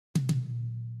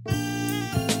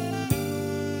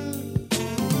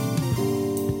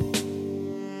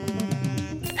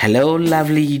Hello,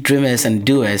 lovely dreamers and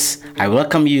doers. I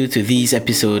welcome you to this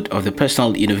episode of the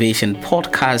Personal Innovation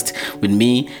Podcast with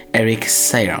me, Eric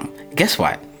Sairam. Guess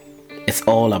what? It's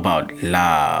all about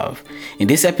love. In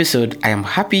this episode, I am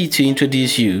happy to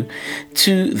introduce you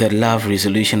to the Love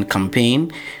Resolution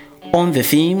campaign on the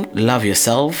theme, Love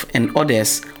Yourself and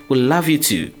Others Will Love You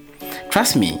Too.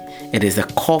 Trust me, it is the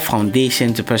core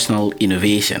foundation to personal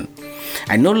innovation.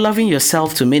 I know loving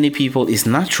yourself to many people is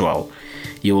natural.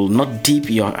 You will not dip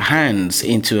your hands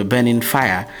into a burning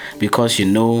fire because you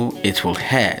know it will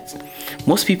hurt.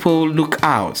 Most people look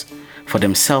out for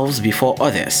themselves before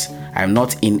others. I am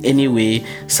not in any way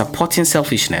supporting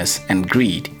selfishness and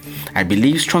greed. I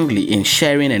believe strongly in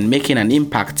sharing and making an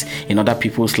impact in other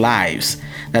people's lives.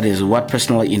 That is what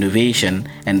personal innovation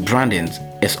and branding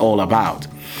is all about.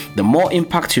 The more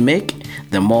impact you make,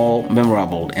 the more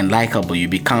memorable and likable you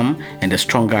become, and the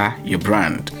stronger your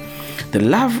brand. The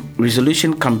Love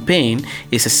Resolution campaign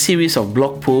is a series of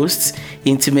blog posts,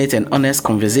 intimate and honest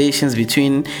conversations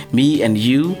between me and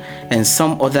you, and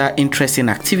some other interesting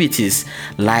activities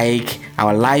like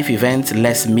our live event,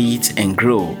 Let's Meet and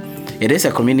Grow. It is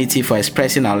a community for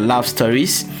expressing our love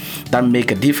stories that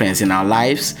make a difference in our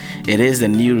lives. It is the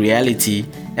new reality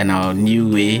and our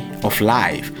new way of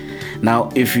life. Now,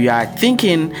 if you are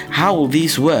thinking, how will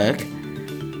this work?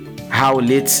 How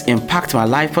will it impact my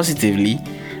life positively?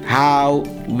 How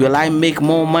will I make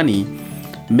more money,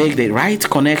 make the right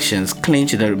connections,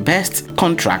 clinch the best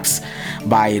contracts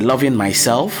by loving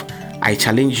myself? I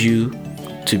challenge you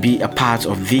to be a part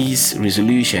of this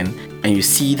resolution and you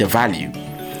see the value.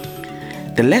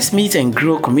 The Let's Meet and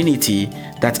Grow community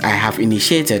that I have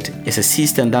initiated is a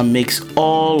system that makes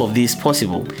all of this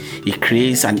possible. It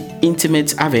creates an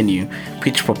intimate avenue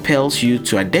which propels you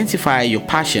to identify your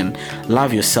passion,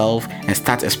 love yourself, and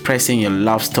start expressing your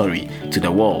love story to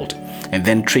the world, and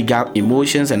then trigger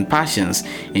emotions and passions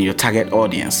in your target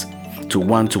audience to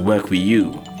want to work with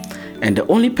you. And the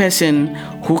only person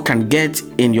who can get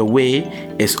in your way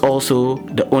is also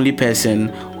the only person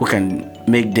who can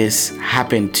make this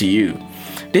happen to you.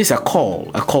 This is a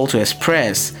call to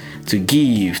express, to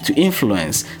give, to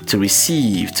influence, to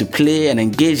receive, to play and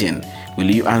engage in.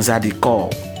 Will you answer the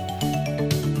call?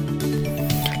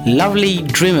 Lovely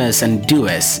dreamers and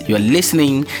doers, you are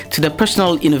listening to the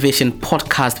Personal Innovation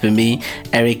Podcast with me,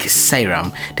 Eric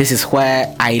Sairam. This is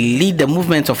where I lead the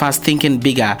movement of us thinking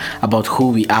bigger about who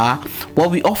we are, what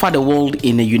we offer the world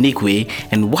in a unique way,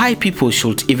 and why people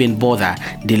should even bother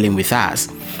dealing with us.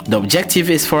 The objective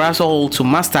is for us all to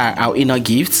master our inner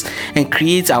gifts and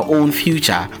create our own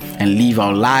future and live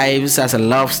our lives as a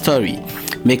love story.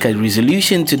 Make a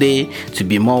resolution today to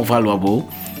be more valuable,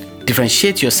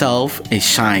 differentiate yourself, and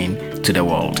shine to the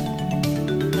world.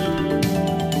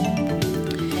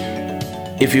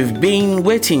 If you've been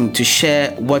waiting to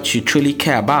share what you truly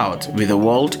care about with the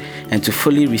world and to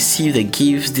fully receive the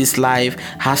gifts this life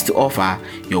has to offer,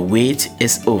 your wait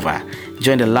is over.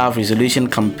 Join the Love Resolution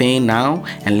campaign now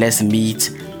and let's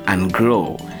meet and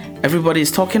grow. Everybody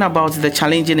is talking about the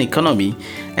challenging economy,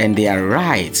 and they are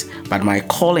right. But my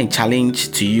call and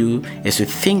challenge to you is to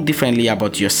think differently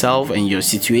about yourself and your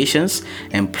situations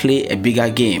and play a bigger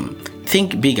game.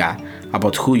 Think bigger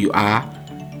about who you are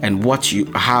and what you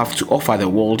have to offer the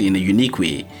world in a unique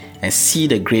way, and see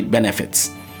the great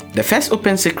benefits. The first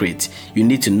open secret you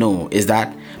need to know is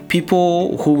that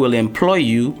people who will employ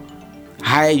you,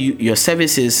 hire your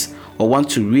services, or want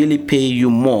to really pay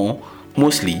you more,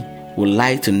 mostly would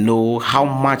like to know how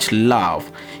much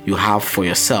love you have for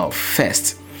yourself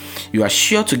first. You are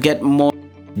sure to get more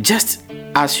just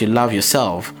as you love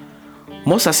yourself.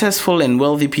 Most successful and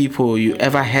wealthy people you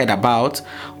ever heard about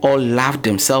all loved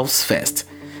themselves first.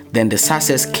 Then the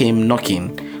success came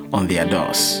knocking on their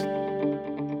doors.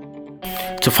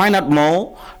 To find out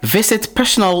more, visit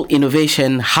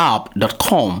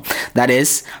personalinnovationhub.com. That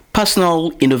is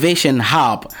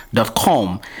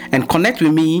personalinnovationhub.com, and connect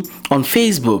with me on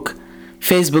Facebook,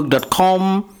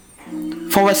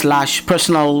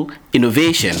 facebook.com/personal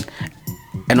innovation,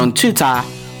 and on Twitter,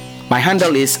 my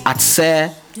handle is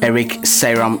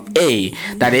 @SirEricSairam_A.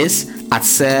 That is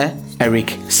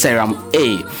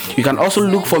 @SirEricSairam_A. You can also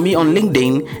look for me on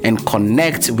LinkedIn and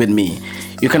connect with me.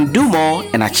 You can do more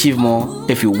and achieve more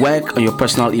if you work on your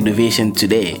personal innovation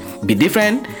today. Be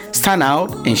different, stand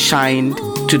out, and shine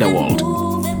to the world.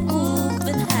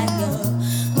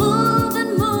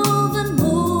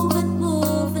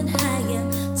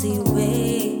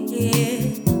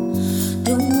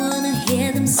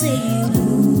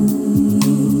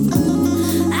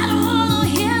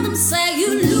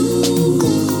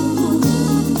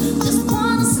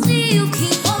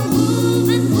 Keep on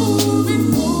moving, moving,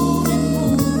 moving,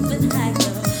 moving higher.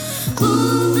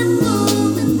 Moving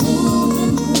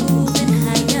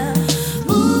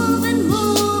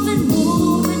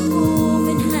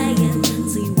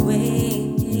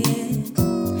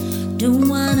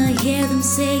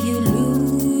say you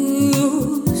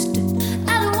lose. I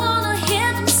don't wanna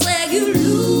hear them say you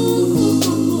lose.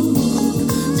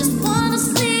 Just wanna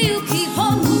see you keep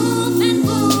on moving,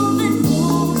 moving,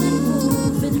 moving,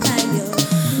 moving higher.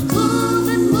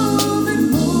 Moving, moving,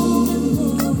 moving,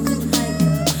 moving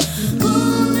higher.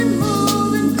 Moving,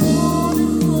 moving,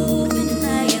 moving, moving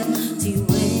higher. Till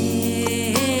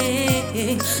way.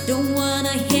 Don't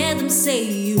wanna hear them say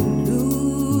you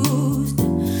lose.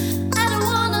 I don't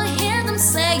wanna hear them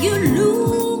say you lose.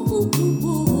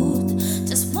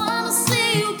 Just wanna see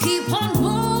you keep on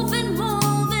moving,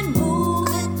 moving,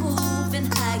 moving, moving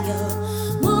higher.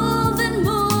 Moving,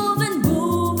 moving,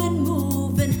 moving,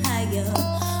 moving higher.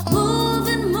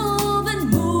 Moving, moving,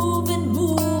 moving,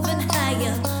 moving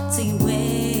higher. Till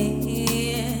when?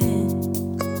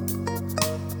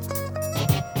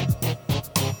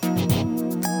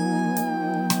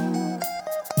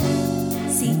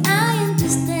 See, I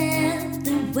understand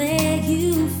the way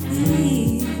you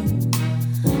feel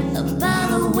about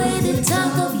the way they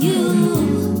talk of you,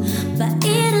 but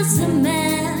it doesn't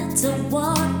matter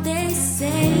what they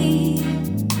say,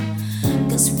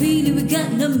 'cause really we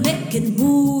gotta make it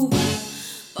move.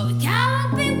 But we can't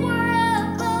be worried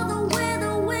about the way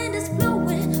the wind is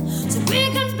blowing, so we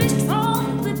can be strong,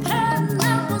 prepared,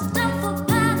 now was done for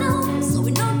battle. So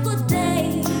we know good day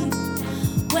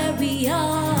where we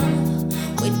are,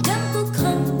 when them will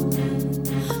come.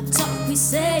 Talk we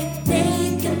say they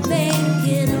can make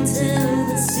it until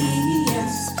they see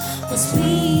us, 'cause we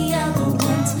are the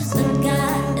ones that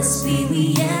got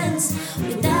experience.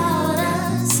 Without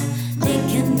us, they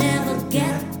can never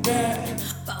get there.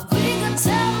 But we can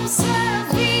tell them, sir,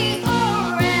 we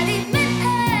already made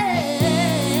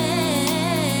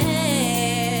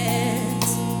it.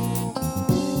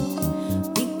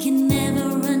 We can never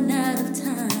run out of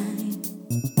time.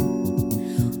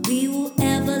 We will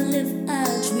ever live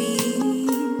our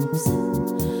dreams.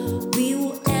 We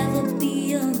will ever be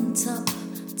on top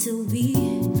till we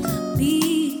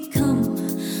become.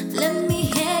 Let me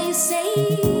hear you say,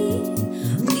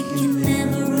 we can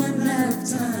never run out of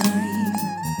time.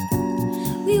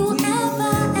 We will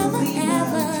ever, ever,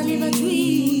 ever live a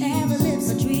dream. Ever live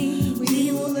a dream.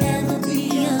 We will ever be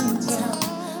on top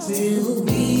till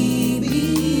we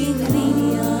become.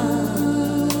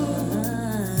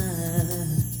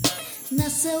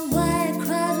 Now so